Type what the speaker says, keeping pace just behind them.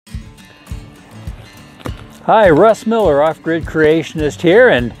Hi, Russ Miller, Off-Grid Creationist here,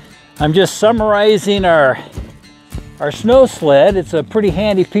 and I'm just summarizing our snow sled. It's a pretty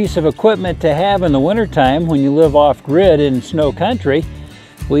handy piece of equipment to have in the wintertime when you live off-grid in snow country.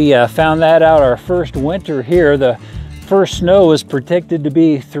 We found that out our first winter here. The first snow was predicted to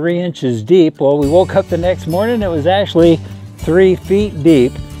be 3 inches deep. Well, we woke up the next morning, it was actually 3 feet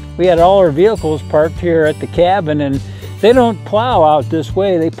deep. We had all our vehicles parked here at the cabin, and they don't plow out this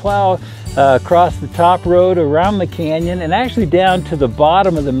way. They plow across the top road, around the canyon, and actually down to the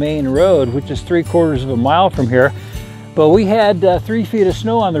bottom of the main road, which is 3/4 of a mile from here. But we had 3 feet of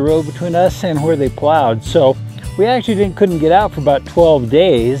snow on the road between us and where they plowed. So we actually couldn't get out for about 12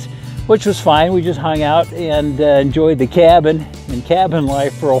 days, which was fine. We just hung out and enjoyed the cabin and cabin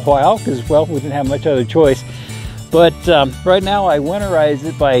life for a while because, well, we didn't have much other choice. But right now I winterize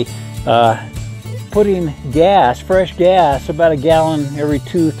it by putting gas, fresh gas, about a gallon every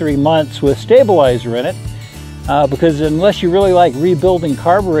 2-3 months with stabilizer in it. Because unless you really like rebuilding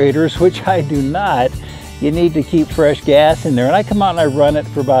carburetors, which I do not, you need to keep fresh gas in there. And I come out and I run it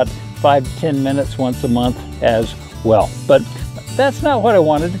for about 5 to 10 minutes once a month as well. But that's not what I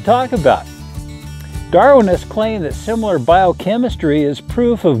wanted to talk about. Darwinists claim that similar biochemistry is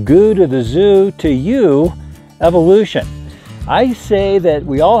proof of goo to the zoo to you evolution. I say that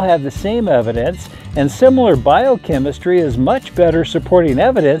we all have the same evidence, and similar biochemistry is much better supporting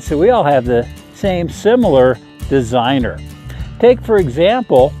evidence that we all have the same similar designer. Take, for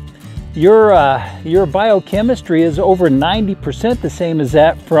example, your biochemistry is over 90% the same as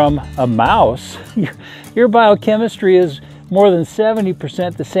that from a mouse. Your biochemistry is more than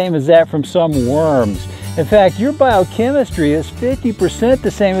 70% the same as that from some worms. In fact, your biochemistry is 50%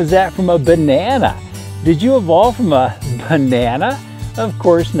 the same as that from a banana. Did you evolve from a banana? Of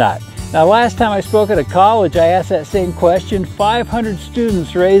course not. Now, last time I spoke at a college, I asked that same question. 500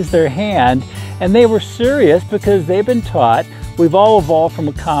 students raised their hand, and they were serious because they've been taught we've all evolved from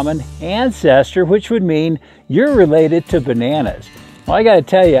a common ancestor, which would mean you're related to bananas. Well, I gotta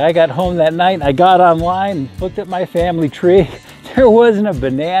tell you, I got home that night and I got online and looked at my family tree. There wasn't a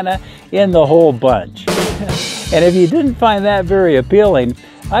banana in the whole bunch. And if you didn't find that very appealing,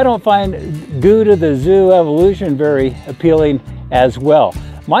 I don't find goo to the zoo evolution very appealing as well.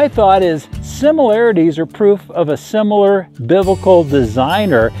 My thought is similarities are proof of a similar biblical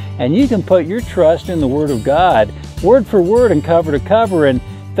designer, and you can put your trust in the Word of God, word for word and cover to cover, and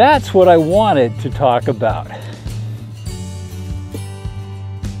that's what I wanted to talk about.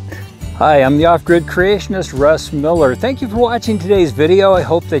 Hi, I'm the Off-Grid Creationist, Russ Miller. Thank you for watching today's video. I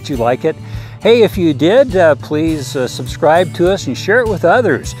hope that you like it. Hey, if you did, please subscribe to us and share it with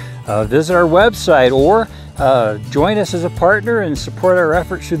others. Visit our website or join us as a partner and support our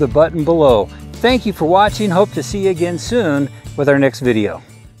efforts through the button below. Thank you for watching. Hope to see you again soon with our next video.